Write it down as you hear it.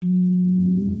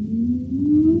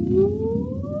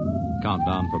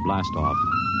Countdown for blast off.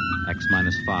 X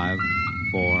minus 5,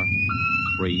 4,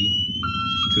 3,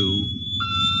 2,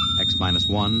 X minus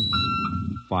 1,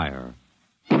 fire.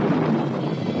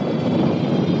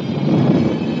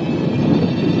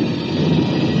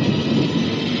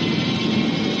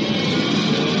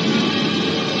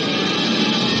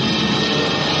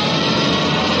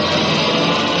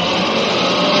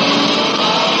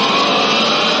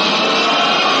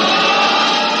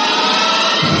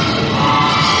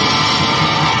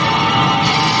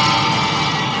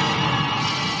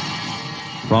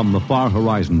 From the far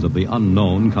horizons of the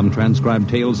unknown come transcribed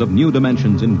tales of new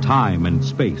dimensions in time and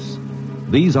space.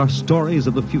 These are stories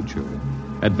of the future,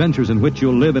 adventures in which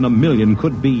you'll live in 1,000,000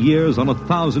 could-be years on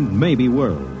 1,000 maybe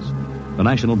worlds. The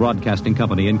National Broadcasting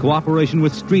Company, in cooperation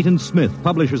with Street and Smith,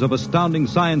 publishers of astounding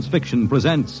science fiction,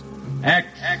 presents X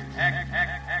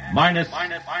minus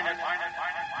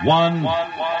 1.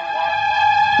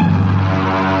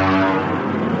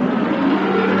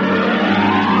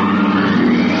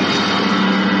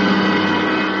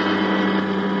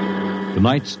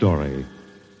 Tonight's story,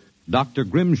 Dr.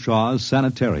 Grimshaw's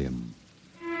Sanitarium.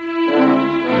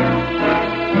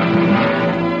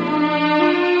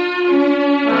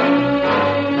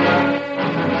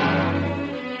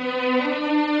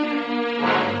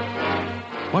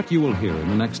 What you will hear in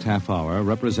the next half hour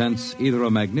represents either a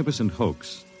magnificent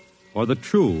hoax or the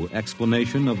true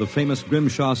explanation of the famous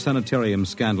Grimshaw Sanitarium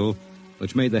scandal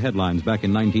which made the headlines back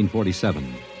in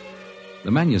 1947.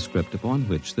 The manuscript upon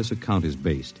which this account is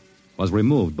based was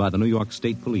removed by the New York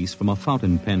State Police from a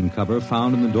fountain pen cover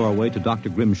found in the doorway to Dr.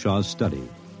 Grimshaw's study.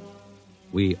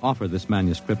 We offer this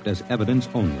manuscript as evidence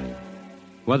only.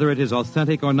 Whether it is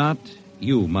authentic or not,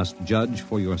 you must judge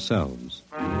for yourselves.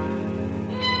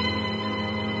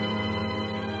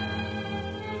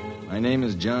 My name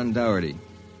is John Dougherty.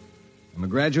 I'm a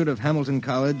graduate of Hamilton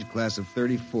College, class of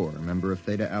 34, a member of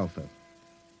Theta Alpha.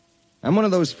 I'm one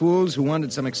of those fools who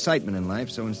wanted some excitement in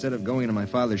life, so instead of going into my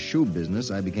father's shoe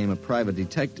business, I became a private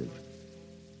detective.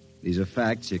 These are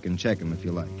facts. You can check them if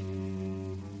you like.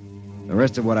 The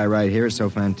rest of what I write here is so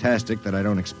fantastic that I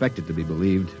don't expect it to be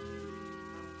believed.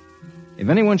 If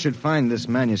anyone should find this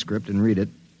manuscript and read it,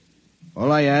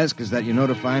 all I ask is that you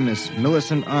notify Miss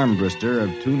Millicent Armbruster of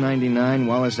 299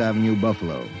 Wallace Avenue,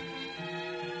 Buffalo,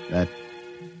 that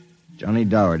Johnny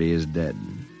Dougherty is dead.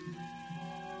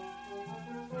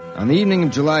 On the evening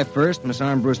of July 1st, Miss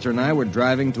Armbruster and I were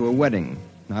driving to a wedding.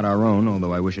 Not our own,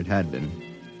 although I wish it had been.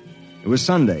 It was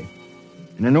Sunday,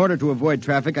 and in order to avoid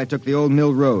traffic, I took the Old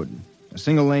Mill Road, a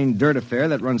single-lane dirt affair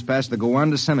that runs past the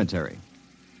Gowanda Cemetery.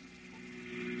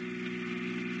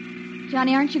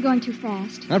 Johnny, aren't you going too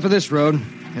fast? Not for this road.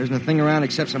 There isn't a thing around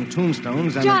except some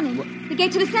tombstones and... Johnny, the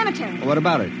gate to the cemetery. Well, what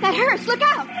about it? That hearse, look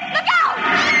out! Look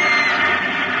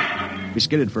out! We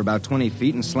skidded for about 20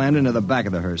 feet and slammed into the back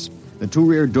of the hearse. The two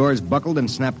rear doors buckled and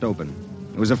snapped open.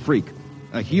 It was a freak.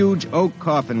 A huge oak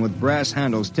coffin with brass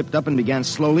handles tipped up and began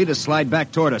slowly to slide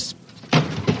back toward us. Oh,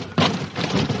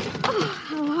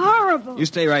 how horrible. You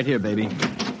stay right here, baby.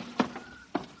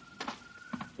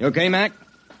 You okay, Mac?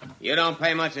 You don't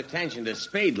pay much attention to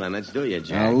speed limits, do you,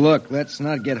 Jack? Now, look, let's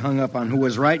not get hung up on who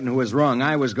was right and who was wrong.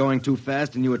 I was going too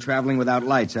fast, and you were traveling without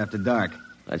lights after dark.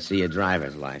 Let's see your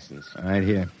driver's license. Right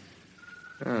here.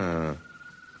 Oh.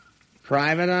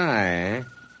 Private eye, eh?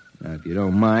 Now, if you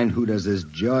don't mind, who does this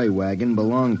joy wagon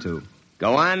belong to?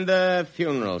 Gowanda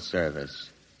Funeral Service.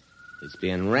 It's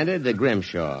being rented to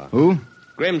Grimshaw. Who?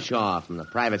 Grimshaw from the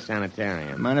private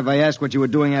sanitarium. Mind if I ask what you were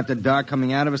doing after dark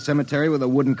coming out of a cemetery with a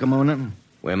wooden kimono?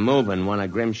 We're moving one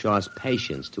of Grimshaw's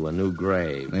patients to a new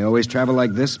grave. They always travel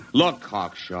like this? Look,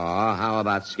 Hawkshaw, how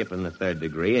about skipping the 3rd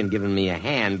degree and giving me a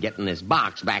hand getting this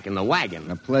box back in the wagon?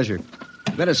 A pleasure.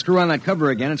 Better screw on that cover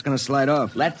again. It's going to slide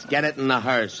off. Let's get it in the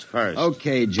hearse first.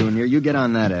 Okay, Junior. You get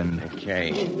on that end.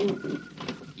 Okay.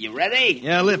 You ready?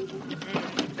 Yeah, lift.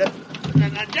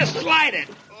 Now, just slide it.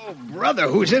 Oh, brother,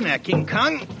 who's in there, King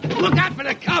Kong? Look out for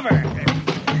the cover.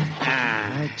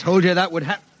 I told you that would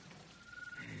happen.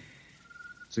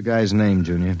 What's the guy's name,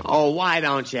 Junior? Oh, why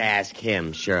don't you ask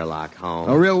him, Sherlock Holmes?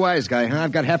 A real wise guy, huh?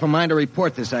 I've got half a mind to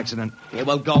report this accident. Yeah,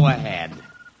 well, go ahead.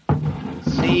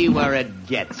 See where it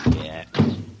gets you.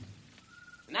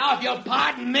 Now, if you'll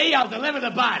pardon me, I'll deliver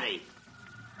the body.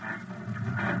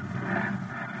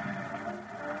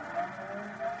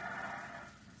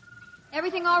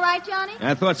 Everything all right, Johnny?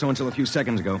 I thought so until a few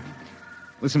seconds ago.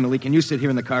 Listen, Millie, can you sit here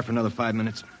in the car for another 5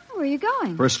 minutes? Where are you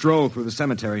going? For a stroll through the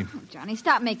cemetery. Oh, Johnny,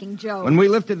 stop making jokes. When we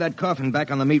lifted that coffin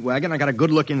back on the meat wagon, I got a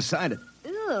good look inside it.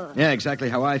 Ugh. Yeah, exactly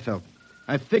how I felt.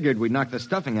 I figured we'd knock the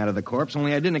stuffing out of the corpse,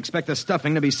 only I didn't expect the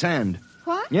stuffing to be sand.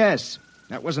 What? Yes.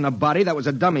 That wasn't a body. That was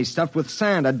a dummy stuffed with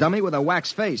sand. A dummy with a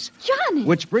wax face. Johnny!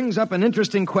 Which brings up an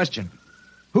interesting question.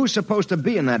 Who's supposed to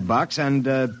be in that box,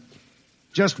 and,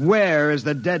 just where is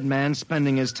the dead man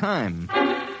spending his time?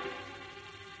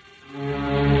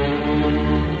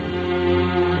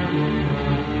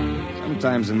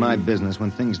 Sometimes in my business,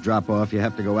 when things drop off, you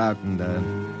have to go out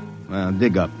and,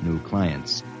 dig up new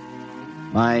clients.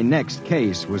 My next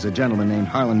case was a gentleman named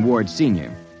Harlan Ward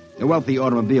Sr., a wealthy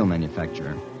automobile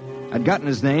manufacturer. I'd gotten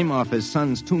his name off his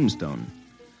son's tombstone.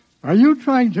 Are you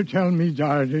trying to tell me,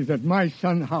 Doherty, that my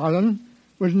son Harlan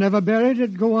was never buried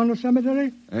at Gowanna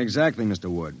Cemetery? Exactly, Mr.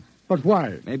 Ward. But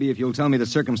why? Maybe if you'll tell me the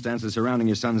circumstances surrounding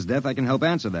your son's death, I can help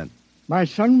answer that. My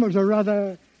son was a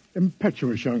rather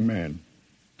impetuous young man.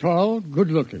 Tall,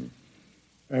 good-looking.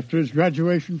 After his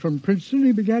graduation from Princeton,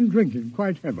 he began drinking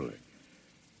quite heavily.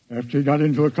 After he got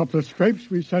into a couple of scrapes,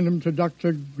 we sent him to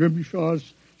Dr.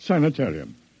 Grimshaw's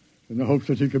sanitarium in the hopes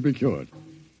that he could be cured.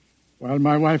 While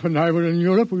my wife and I were in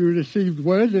Europe, we received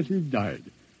word that he died,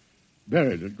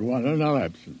 buried at Gowanna in our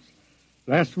absence.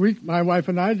 Last week, my wife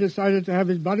and I decided to have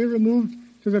his body removed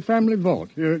to the family vault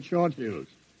here at Short Hills.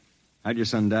 How'd your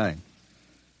son die?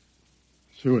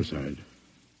 Suicide.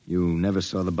 You never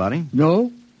saw the body? No,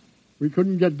 we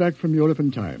couldn't get back from Europe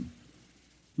in time.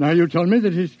 Now you tell me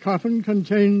that his coffin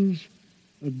contains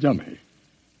a dummy.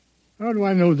 How do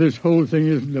I know this whole thing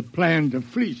isn't a plan to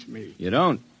fleece me? You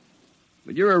don't.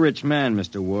 But you're a rich man,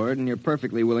 Mr. Ward, and you're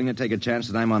perfectly willing to take a chance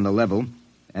that I'm on the level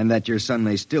and that your son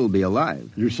may still be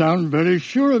alive. You sound very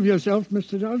sure of yourself,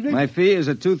 Mr. Doherty. My fee is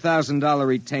a $2,000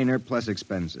 retainer plus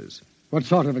expenses. What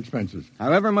sort of expenses?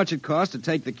 However much it costs to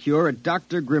take the cure at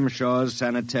Dr. Grimshaw's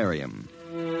sanitarium.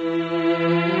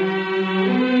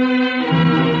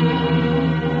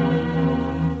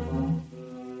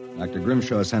 Dr.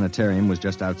 Grimshaw's sanitarium was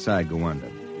just outside Gowanna.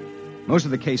 Most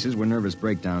of the cases were nervous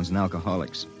breakdowns and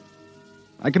alcoholics.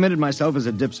 I committed myself as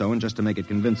a dipso, and just to make it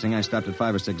convincing, I stopped at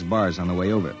 5 or 6 bars on the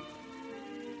way over.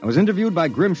 I was interviewed by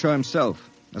Grimshaw himself,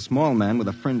 a small man with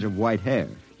a fringe of white hair.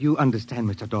 You understand,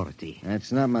 Mr. Doherty.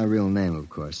 That's not my real name, of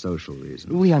course, social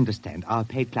reasons. We understand. Our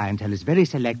paid clientele is very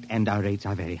select, and our rates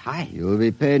are very high. You will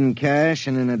be paid in cash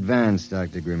and in advance,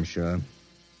 Dr. Grimshaw.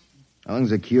 How long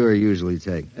does a cure usually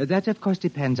take? That, of course,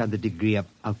 depends on the degree of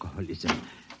alcoholism.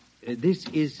 This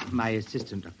is my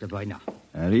assistant, Dr. Boyner.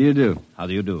 How do you do? How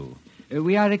do you do?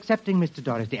 We are accepting Mr.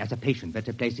 Doherty as a patient.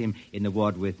 Better place him in the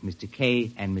ward with Mr. K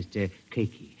and Mr.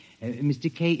 Keiki.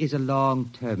 Mr. K is a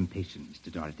long-term patient,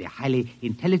 Mr. Doherty, a highly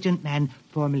intelligent man,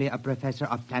 formerly a professor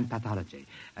of plant pathology.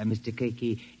 Mr.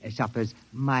 Keiki suffers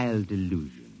mild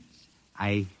delusions.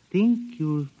 I think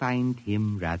you'll find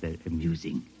him rather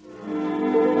amusing.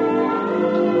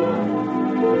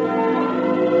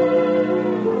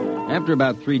 After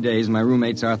about 3 days, my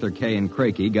roommates Arthur Kay and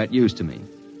Crakey got used to me.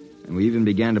 And we even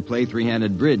began to play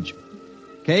three-handed bridge.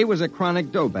 Kay was a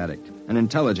chronic dope addict, an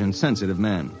intelligent, sensitive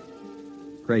man.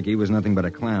 Crakey was nothing but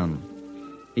a clown.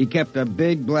 He kept a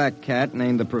big black cat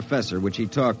named the Professor, which he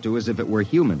talked to as if it were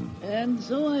human. And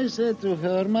so I said to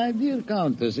her, my dear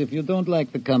Countess, if you don't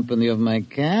like the company of my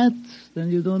cat,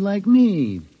 then you don't like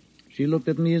me. She looked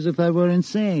at me as if I were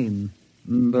insane.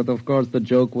 But, of course, the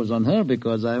joke was on her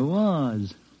because I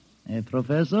was.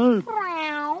 Professor?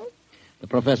 The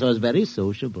professor is very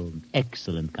sociable.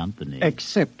 Excellent company.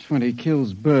 Except when he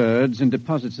kills birds and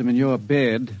deposits them in your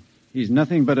bed. He's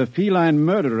nothing but a feline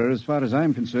murderer as far as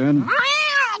I'm concerned.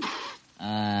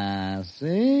 Ah,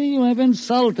 see? You have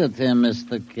insulted him,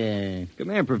 Mr. K.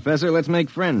 Come here, Professor. Let's make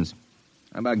friends.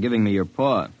 How about giving me your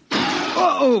paw?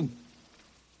 Oh!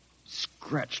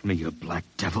 Scratched me, you black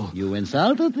devil. You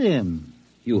insulted him.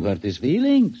 You hurt his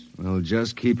feelings. Well,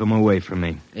 just keep him away from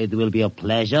me. It will be a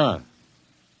pleasure.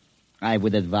 I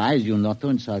would advise you not to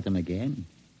insult him again.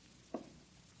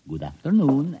 Good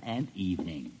afternoon and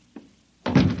evening.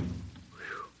 Is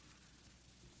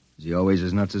he always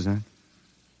as nuts as that?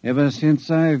 Ever since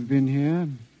I've been here.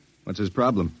 What's his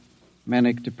problem?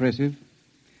 Manic depressive.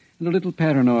 And a little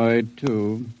paranoid,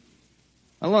 too.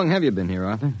 How long have you been here,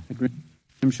 Arthur? At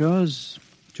Grimshaw's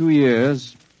 2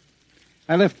 years.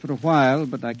 I left for a while,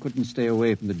 but I couldn't stay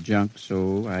away from the junk,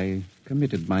 so I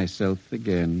committed myself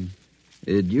again.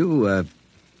 Did you,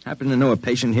 happen to know a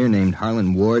patient here named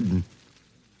Harlan Ward?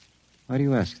 Why do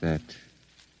you ask that?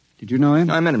 Did you know him?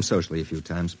 I met him socially a few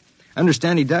times. I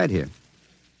understand he died here.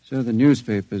 So the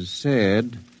newspapers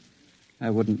said.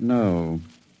 I wouldn't know.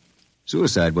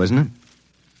 Suicide, wasn't it?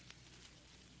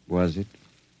 Was it?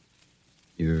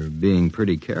 You're being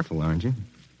pretty careful, aren't you?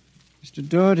 Mr.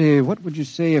 Doherty, what would you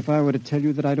say if I were to tell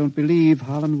you that I don't believe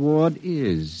Harlan Ward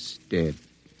is dead?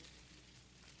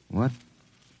 What?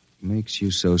 makes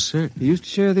you so certain? He used to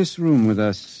share this room with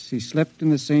us. He slept in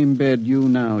the same bed you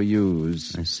now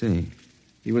use. I see.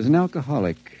 He was an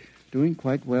alcoholic, doing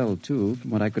quite well, too,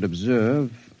 from what I could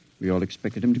observe. We all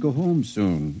expected him to go home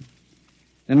soon.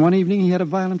 Then one evening he had a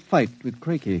violent fight with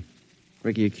Crakey.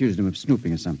 Crakey accused him of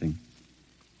snooping or something.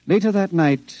 Later that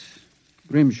night,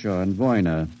 Grimshaw and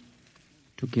Voyner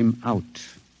took him out.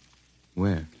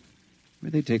 Where?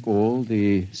 Where they take all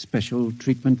the special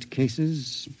treatment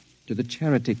cases to the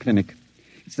charity clinic.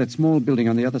 It's that small building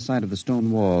on the other side of the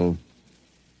stone wall.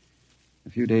 A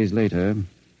few days later,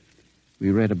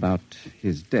 we read about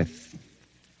his death.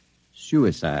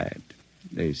 Suicide,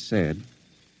 they said.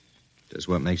 Just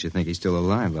what makes you think he's still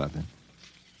alive, Arthur?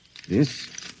 This?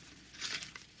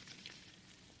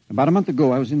 About a month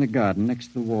ago, I was in the garden next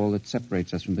to the wall that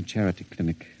separates us from the charity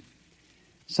clinic.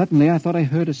 Suddenly, I thought I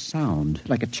heard a sound,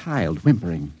 like a child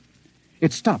whimpering.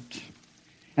 It stopped.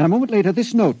 And a moment later,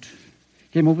 this note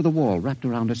came over the wall, wrapped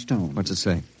around a stone. What's it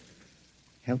say?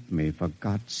 Help me, for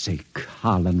God's sake,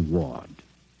 Harlan Ward.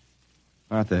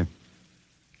 Arthur,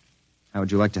 how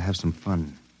would you like to have some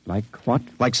fun? Like what?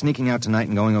 Like sneaking out tonight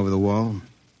and going over the wall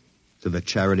to the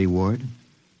charity ward?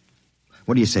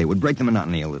 What do you say? It would break the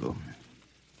monotony a little.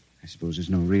 I suppose there's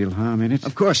no real harm in it.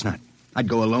 Of course not. I'd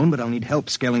go alone, but I'll need help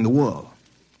scaling the wall.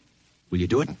 Will you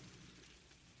do it? All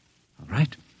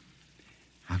right.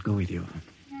 I'll go with you.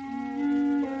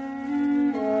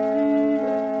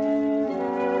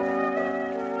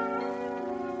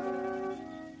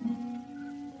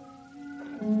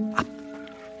 Up.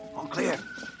 All clear.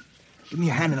 Give me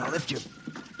your hand and I'll lift you.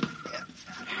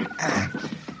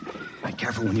 Be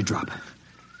careful when you drop.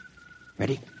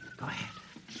 Ready? Go ahead.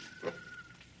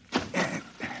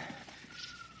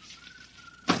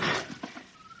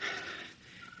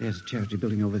 There's a charity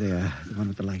building over there, the one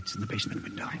with the lights in the basement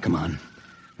window. Come on.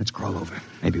 Let's crawl over.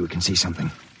 Maybe we can see something.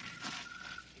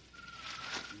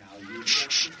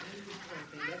 Shh.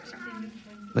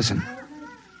 Listen.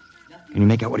 Can you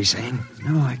make out what he's saying?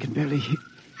 No, I can barely hear.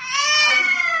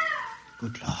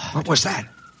 Good Lord. What was that?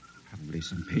 Probably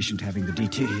some patient having the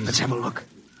DT. Let's have a look.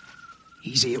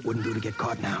 Easy, it wouldn't do to get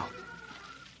caught now.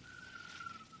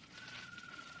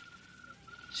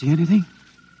 See anything?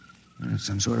 It's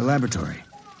some sort of laboratory.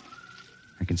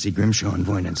 I can see Grimshaw and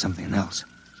Voyne and something else.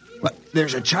 What?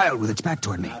 There's a child with its back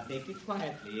toward me. Now take it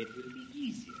quietly. It will be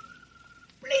easier.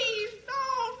 Please,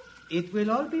 no. It will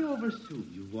all be over soon.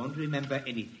 You won't remember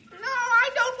anything. No, I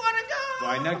don't want to go.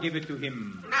 Why not give it to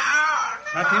him? No.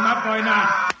 Shut him up, why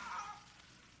not?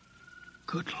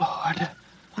 Good Lord.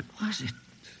 What was it?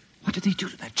 What did they do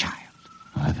to that child?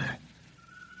 Arthur,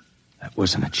 that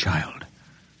wasn't a child.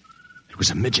 It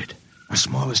was a midget. The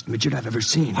smallest midget I've ever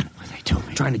seen. What were they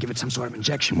doing? Trying to give it some sort of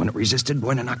injection. When it resisted,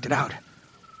 Voyne knocked it out.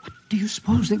 What do you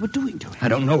suppose they were doing to it? I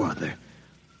don't know, Arthur.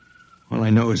 All I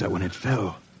know is that when it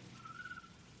fell,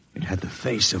 it had the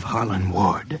face of Harlan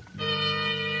Ward.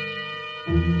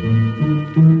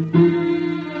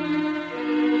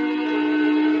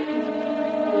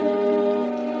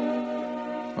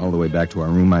 All the way back to our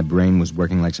room, my brain was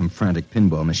working like some frantic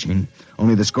pinball machine.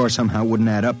 Only the score somehow wouldn't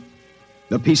add up.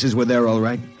 The pieces were there, all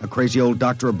right. A crazy old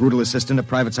doctor, a brutal assistant, a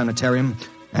private sanitarium,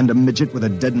 and a midget with a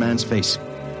dead man's face.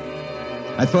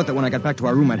 I thought that when I got back to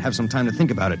our room, I'd have some time to think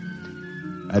about it.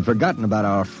 I'd forgotten about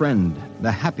our friend,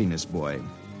 the happiness boy,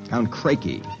 Count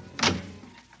Crakey.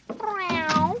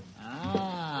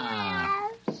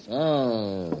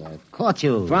 So, I caught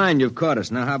you. Fine, you've caught us.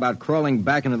 Now how about crawling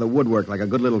back into the woodwork like a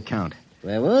good little count?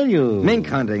 Where were you? Mink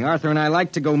hunting. Arthur and I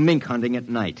like to go mink hunting at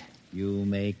night. You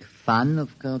make fun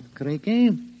of Count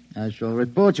Crakey? I shall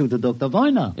report you to Dr.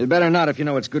 Voyner. You'd better not if you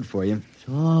know it's good for you.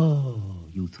 So,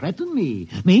 you threaten me?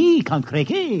 Me, Count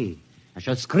Crakey? I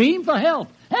shall scream for help.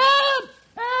 Help!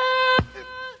 Help!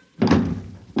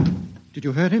 Did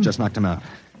you hurt him? Just knocked him out.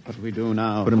 What do we do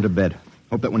now? Put him to bed.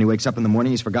 Hope that when he wakes up in the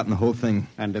morning, he's forgotten the whole thing.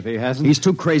 And if he hasn't? He's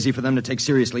too crazy for them to take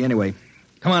seriously anyway.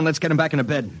 Come on, let's get him back into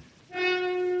bed.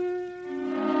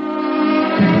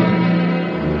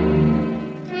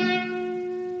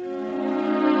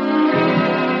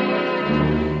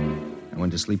 I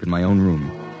went to sleep in my own room.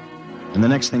 And the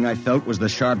next thing I felt was the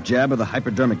sharp jab of the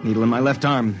hypodermic needle in my left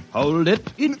arm. Hold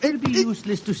it. It will be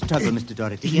useless to struggle, Mr.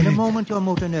 Doherty. In a moment, your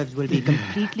motor nerves will be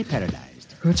completely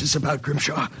paralyzed. What's this about,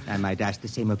 Grimshaw? I might ask the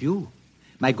same of you.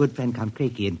 My good friend Count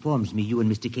Crakey informs me you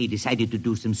and Mr. Kay decided to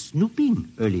do some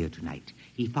snooping earlier tonight.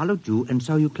 He followed you and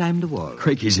saw you climb the wall.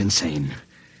 Crakey's insane.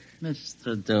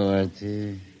 Mr.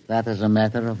 Doherty, that is a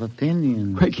matter of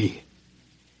opinion. Crakey,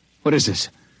 what is this?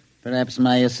 Perhaps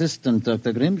my assistant,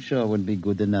 Dr. Grimshaw, would be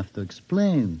good enough to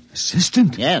explain.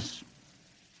 Assistant? Yes.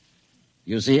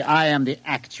 You see, I am the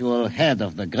actual head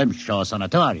of the Grimshaw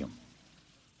Sanatorium.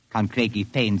 Count Craigie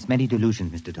feigns many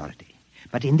delusions, Mr. Doherty.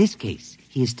 But in this case,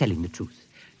 he is telling the truth.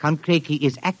 Count Craigie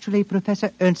is actually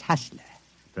Professor Ernst Hassler.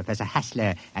 Professor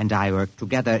Hassler and I worked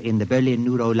together in the Berlin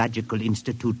Neurological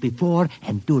Institute before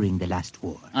and during the last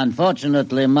war.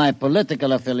 Unfortunately, my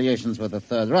political affiliations with the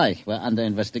Third Reich were under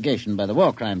investigation by the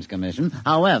War Crimes Commission.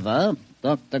 However,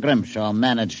 Dr. Grimshaw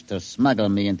managed to smuggle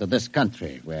me into this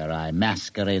country, where I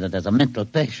masqueraded as a mental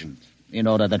patient, in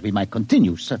order that we might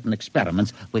continue certain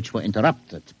experiments which were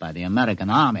interrupted by the American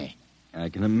Army. I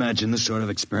can imagine the sort of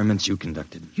experiments you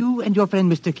conducted. You and your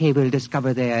friend Mr. Kay will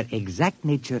discover their exact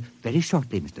nature very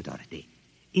shortly, Mr. Doherty.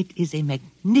 It is a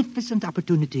magnificent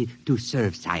opportunity to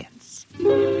serve science. I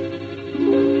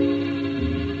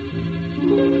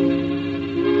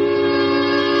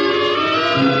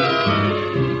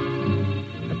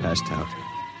passed out.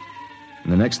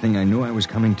 And the next thing I knew, I was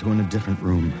coming to in a different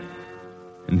room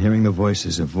and hearing the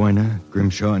voices of Voyna,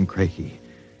 Grimshaw, and Craigie,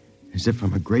 as if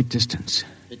from a great distance.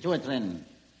 Pituitrin.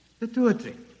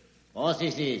 Pituitary. 4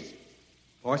 cc's.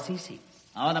 4 cc's.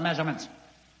 How are the measurements?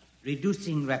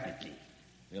 Reducing rapidly.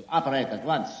 We'll operate at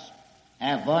once.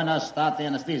 Have Voyna start the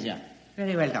anesthesia.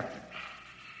 Very well, Doctor.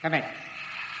 Come in.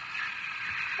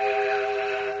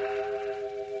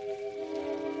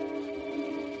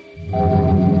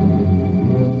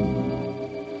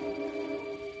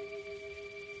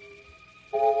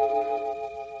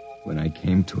 When I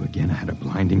came to again, I had a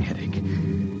blinding headache.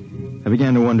 I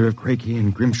began to wonder if Craigie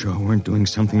and Grimshaw weren't doing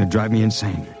something to drive me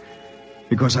insane,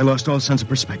 because I lost all sense of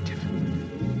perspective.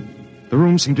 The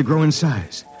room seemed to grow in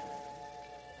size.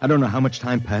 I don't know how much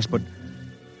time passed, but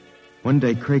one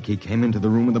day Craigie came into the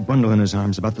room with a bundle in his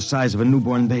arms about the size of a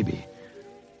newborn baby.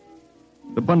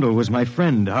 The bundle was my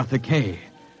friend, Arthur Kay.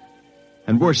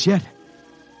 And worse yet,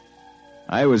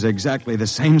 I was exactly the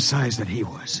same size that he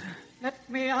was. Let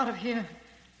me out of here.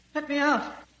 Let me out.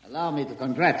 Allow me to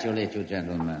congratulate you,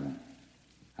 gentlemen.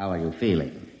 How are you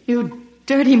feeling? You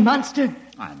dirty monster.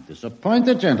 I'm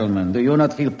disappointed, gentlemen. Do you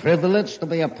not feel privileged to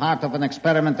be a part of an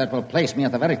experiment that will place me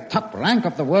at the very top rank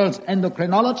of the world's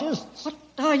endocrinologists? What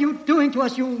are you doing to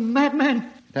us, you madman?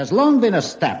 It has long been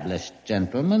established,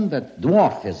 gentlemen, that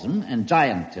dwarfism and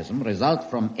giantism result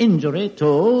from injury to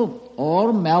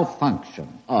or malfunction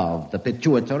of the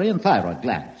pituitary and thyroid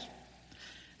glands.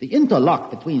 The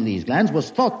interlock between these glands was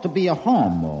thought to be a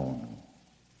hormone.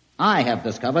 I have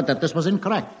discovered that this was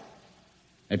incorrect.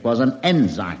 It was an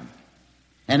enzyme.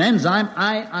 An enzyme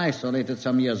I isolated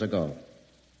some years ago.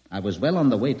 I was well on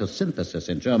the way to synthesis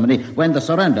in Germany when the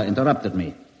surrender interrupted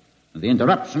me. The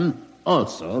interruption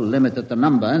also limited the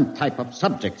number and type of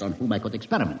subjects on whom I could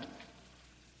experiment.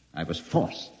 I was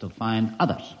forced to find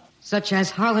others. Such as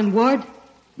Harlan Ward?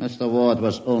 Mr. Ward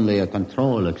was only a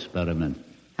control experiment.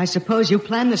 I suppose you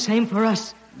plan the same for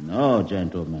us. No,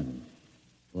 gentlemen.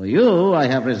 For you, I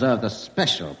have reserved a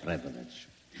special privilege.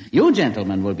 You,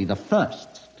 gentlemen, will be the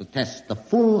first to test the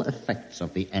full effects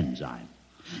of the enzyme.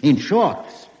 In short,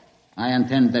 I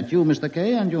intend that you, Mr.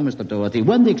 Kay, and you, Mr. Doherty,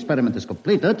 when the experiment is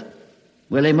completed,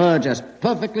 will emerge as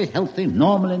perfectly healthy,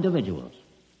 normal individuals.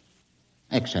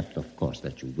 Except, of course,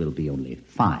 that you will be only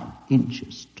 5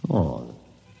 inches tall.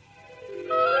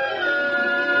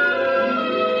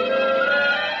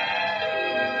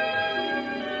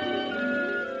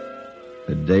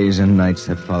 The days and nights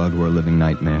that followed were a living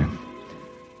nightmare.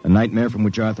 A nightmare from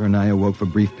which Arthur and I awoke for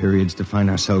brief periods to find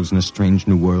ourselves in a strange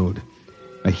new world.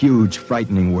 A huge,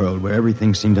 frightening world where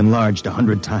everything seemed enlarged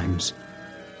 100 times.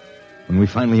 When we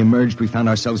finally emerged, we found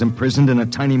ourselves imprisoned in a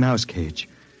tiny mouse cage.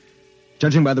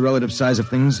 Judging by the relative size of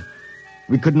things,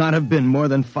 we could not have been more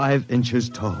than 5 inches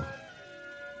tall.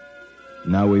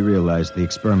 Now we realized the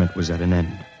experiment was at an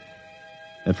end.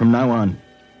 That from now on,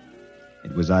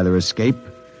 it was either escape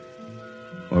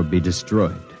or be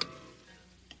destroyed.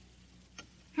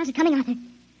 How's it coming, Arthur?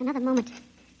 Another moment.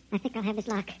 I think I'll have this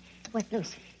lock worked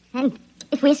loose. And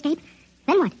if we escape,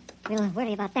 then what? We'll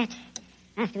worry about that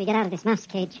after we get out of this mouse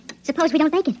cage. Suppose we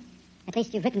don't make it. At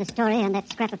least you've written the story on that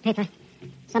scrap of paper.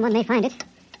 Someone may find it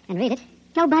and read it.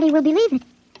 Nobody will believe it.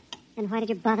 Then why did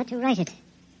you bother to write it?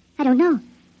 I don't know.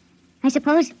 I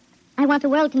suppose I want the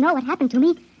world to know what happened to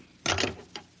me.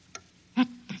 That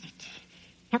does it.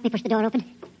 Help me push the door open.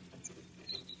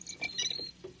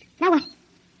 Now what?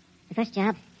 The first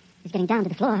job is getting down to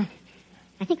the floor.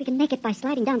 I think we can make it by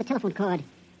sliding down the telephone cord.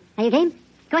 Are you game?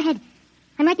 Go ahead.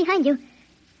 I'm right behind you.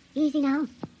 Easy now.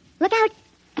 Look out!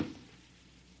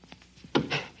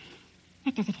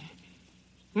 That does it.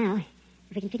 Now,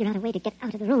 if we can figure out a way to get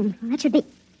out of the room, well, that should be...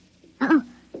 Uh-oh.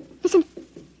 Listen.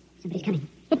 Somebody's coming.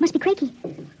 It must be Craigie.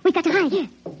 We've got to hide. Here.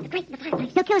 The grate in the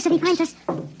fireplace. He'll kill us if he finds us.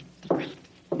 Stay quiet.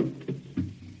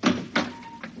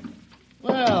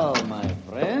 Well, my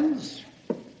friends,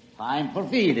 time for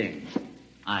feeding.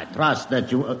 I trust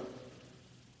that you...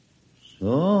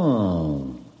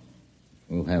 So,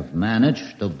 you have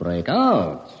managed to break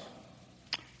out.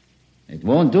 It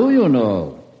won't do, you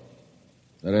know.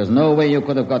 There is no way you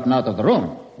could have gotten out of the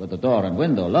room with the door and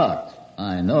window locked.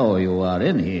 I know you are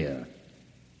in here.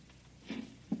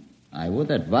 I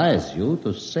would advise you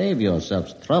to save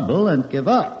yourselves trouble and give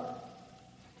up.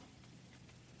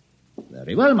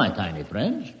 Very well, my tiny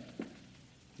friends.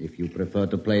 If you prefer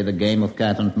to play the game of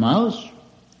cat and mouse,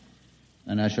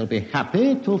 then I shall be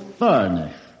happy to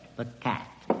furnish the cat.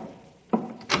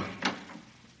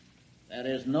 There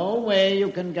is no way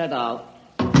you can get out.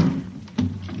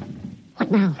 What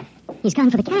now? He's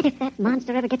gone for the cat. If that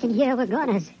monster ever gets in here, we're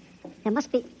goners. There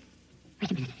must be...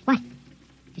 Wait a minute. What?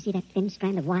 You see that thin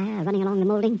strand of wire running along the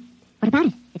molding? What about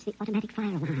it? It's the automatic fire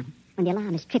alarm. When the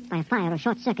alarm is tripped by a fire or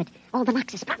short circuit, all the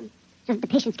locks are sprung so that the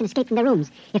patients can escape from their rooms.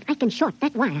 If I can short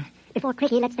that wire before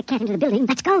Craigie lets the cat into the building,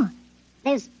 let's go.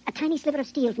 There's a tiny sliver of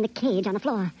steel from the cage on the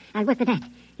floor. I'll work with that.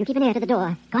 You keep an ear to the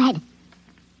door. Go ahead.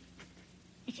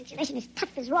 This insulation is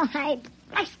tough as rawhide.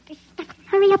 Blast this stuff.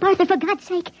 Hurry up, Arthur, for God's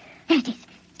sake. There it is.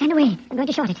 Stand away. I'm going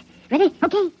to short it. Ready?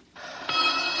 Okay.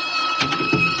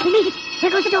 We made it. There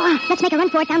goes the door. Let's make a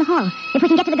run for it down the hall. If we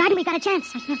can get to the garden, we've got a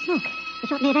chance. I smell smoke. The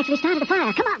short may have actually started a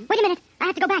fire. Come on. Wait a minute. I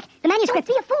have to go back. The manuscript.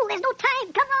 Don't be a fool. There's no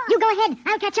time. Come on. You go ahead.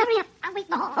 I'll catch up. Hurry up. I'll wait in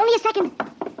the hall. Only a second.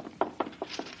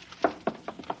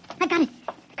 I've got it.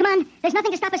 Come on. There's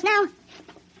nothing to stop us now.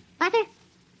 Arthur?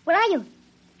 Where are you?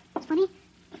 It's funny.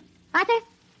 Arthur?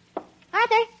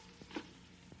 Arthur?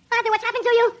 Arthur, what's happened to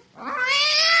you?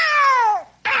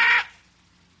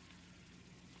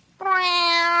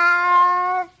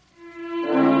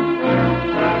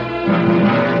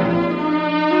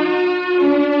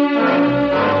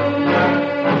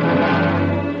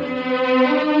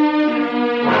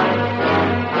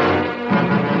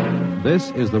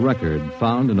 This is the record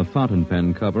found in a fountain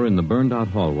pen cover in the burned-out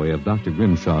hallway of Dr.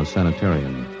 Grimshaw's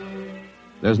sanitarium.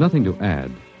 There's nothing to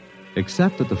add,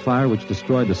 except that the fire which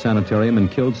destroyed the sanitarium and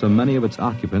killed so many of its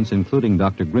occupants, including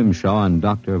Dr. Grimshaw and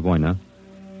Dr. Voyna,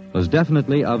 was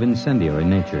definitely of incendiary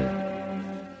nature.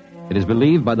 It is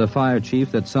believed by the fire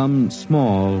chief that some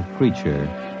small creature,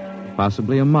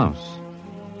 possibly a mouse,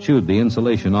 chewed the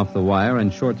insulation off the wire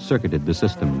and short-circuited the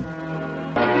system.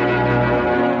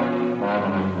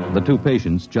 The two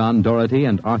patients, John Doherty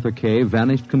and Arthur Kay,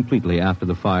 vanished completely after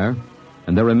the fire,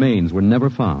 and their remains were never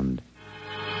found.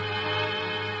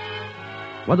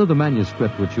 Whether the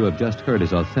manuscript which you have just heard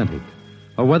is authentic,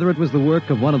 or whether it was the work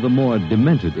of one of the more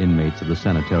demented inmates of the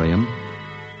sanitarium,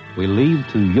 we leave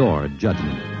to your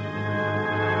judgment.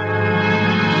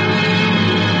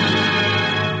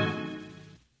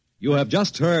 You have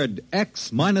just heard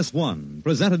X-1,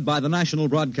 presented by the National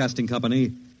Broadcasting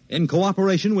Company in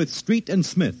cooperation with Street and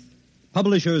Smith,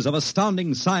 publishers of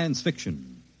astounding science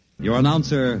fiction. Your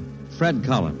announcer, Fred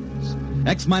Collins.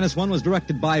 X-1 was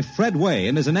directed by Fred Way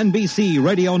and is an NBC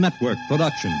Radio Network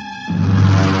production.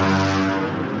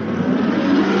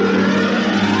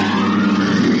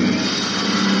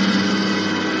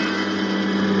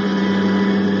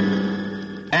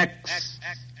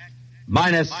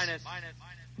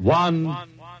 X-1